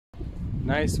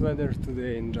Nice weather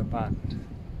today in Japan.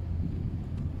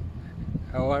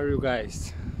 How are you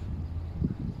guys?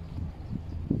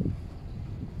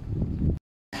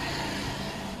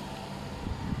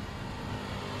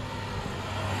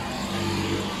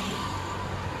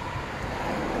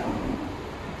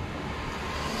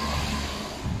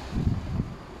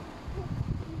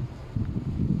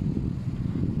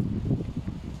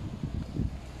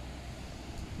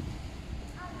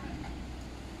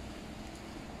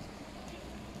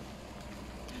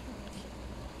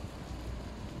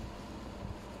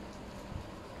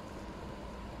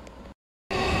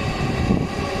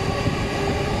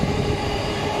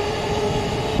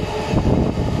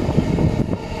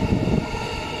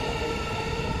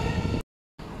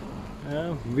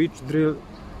 Which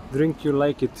drink you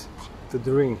like it to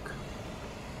drink?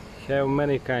 Have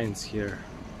many kinds here.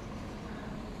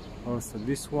 Also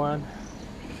this one.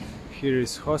 Here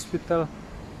is hospital.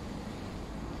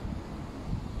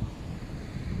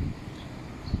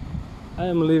 I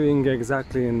am living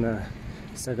exactly in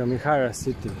Sagamihara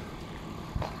city.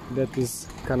 That is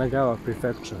Kanagawa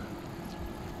prefecture.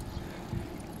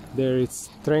 There is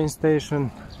train station,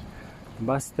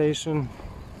 bus station.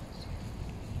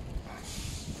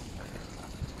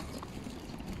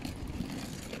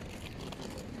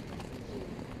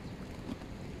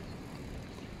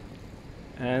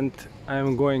 And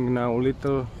I'm going now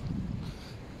little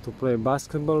to play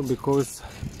basketball because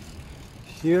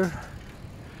here,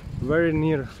 very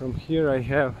near from here, I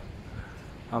have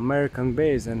American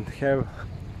base and have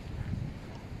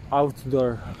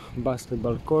outdoor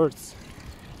basketball courts,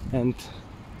 and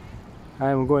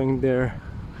I'm going there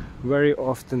very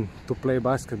often to play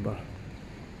basketball.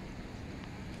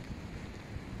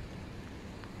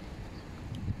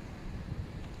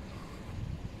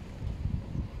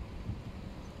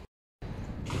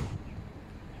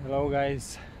 Hello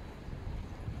guys,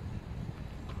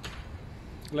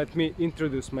 let me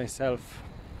introduce myself.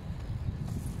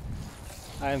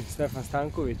 I am Stefan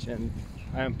Stankovic and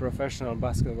I am professional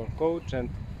basketball coach, and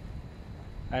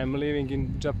I am living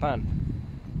in Japan.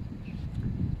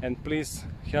 And please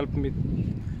help me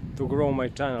to grow my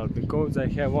channel because I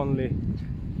have only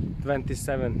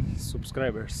 27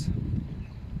 subscribers.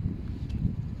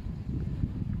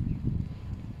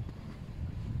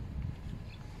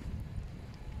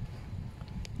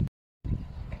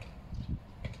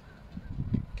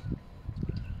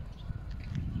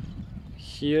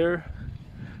 Here,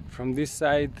 from this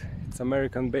side, it's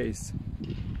American base.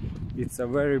 It's a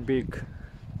very big.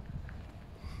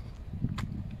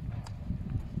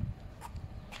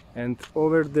 And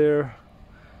over there,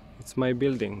 it's my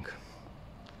building.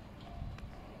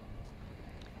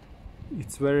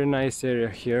 It's very nice area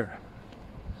here.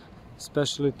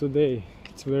 Especially today,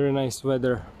 it's very nice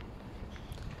weather.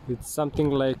 It's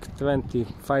something like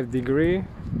 25 degrees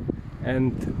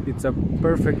and it's a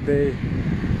perfect day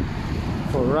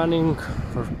for running,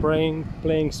 for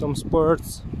playing some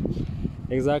sports.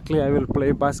 Exactly, I will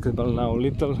play basketball now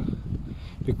little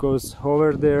because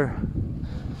over there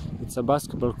it's a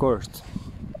basketball court.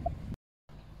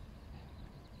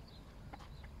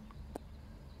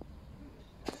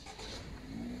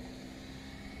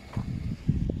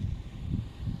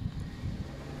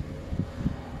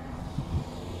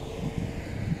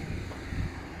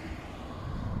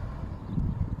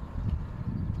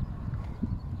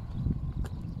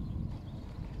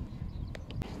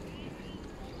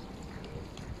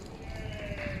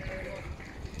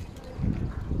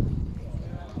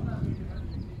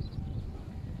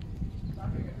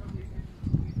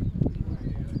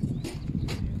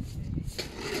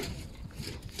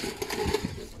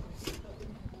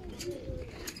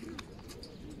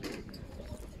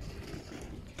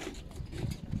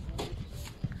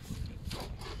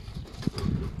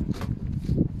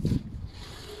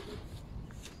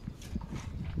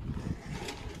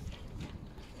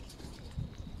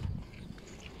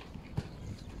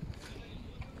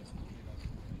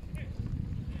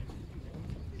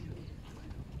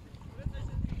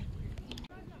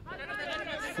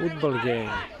 Football game.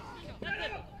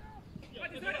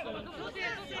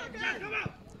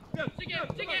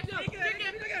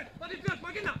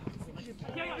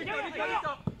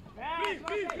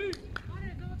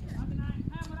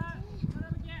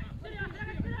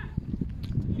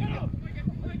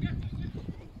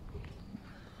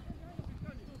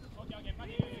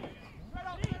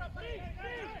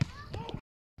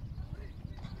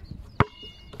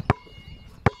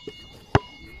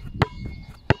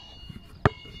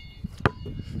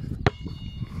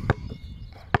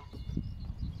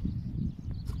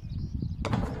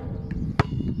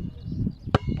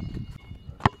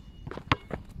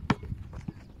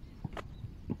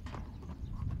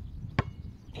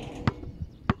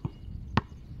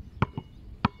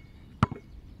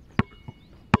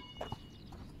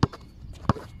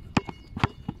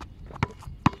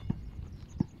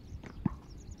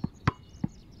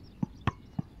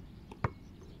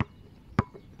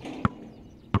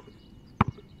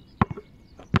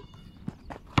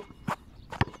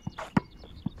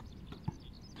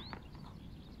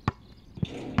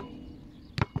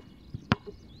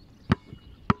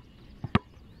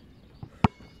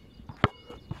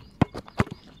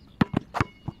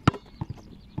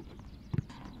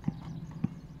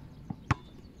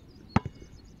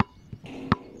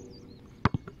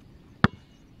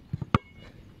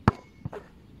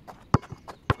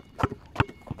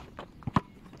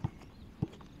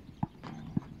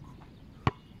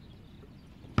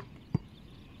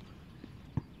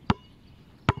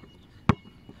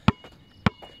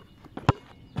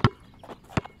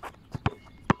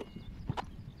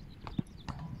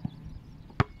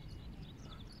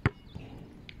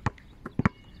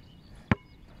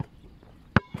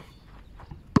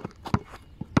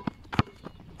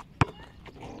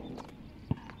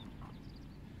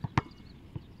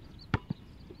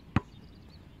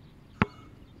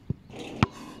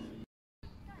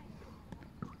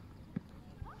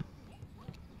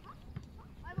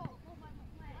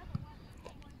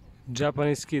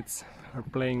 Japanese kids are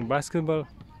playing basketball,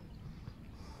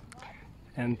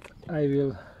 and I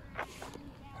will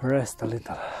rest a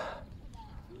little.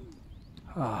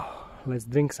 Oh, let's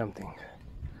drink something.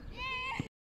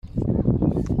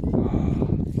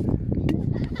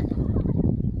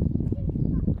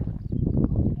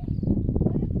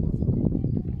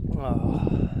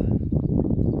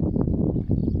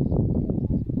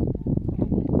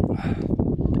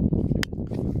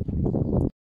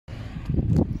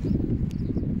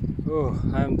 Oh,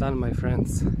 I'm done, my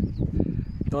friends.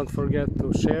 Don't forget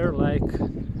to share, like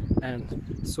and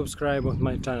subscribe on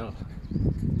my channel.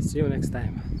 See you next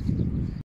time.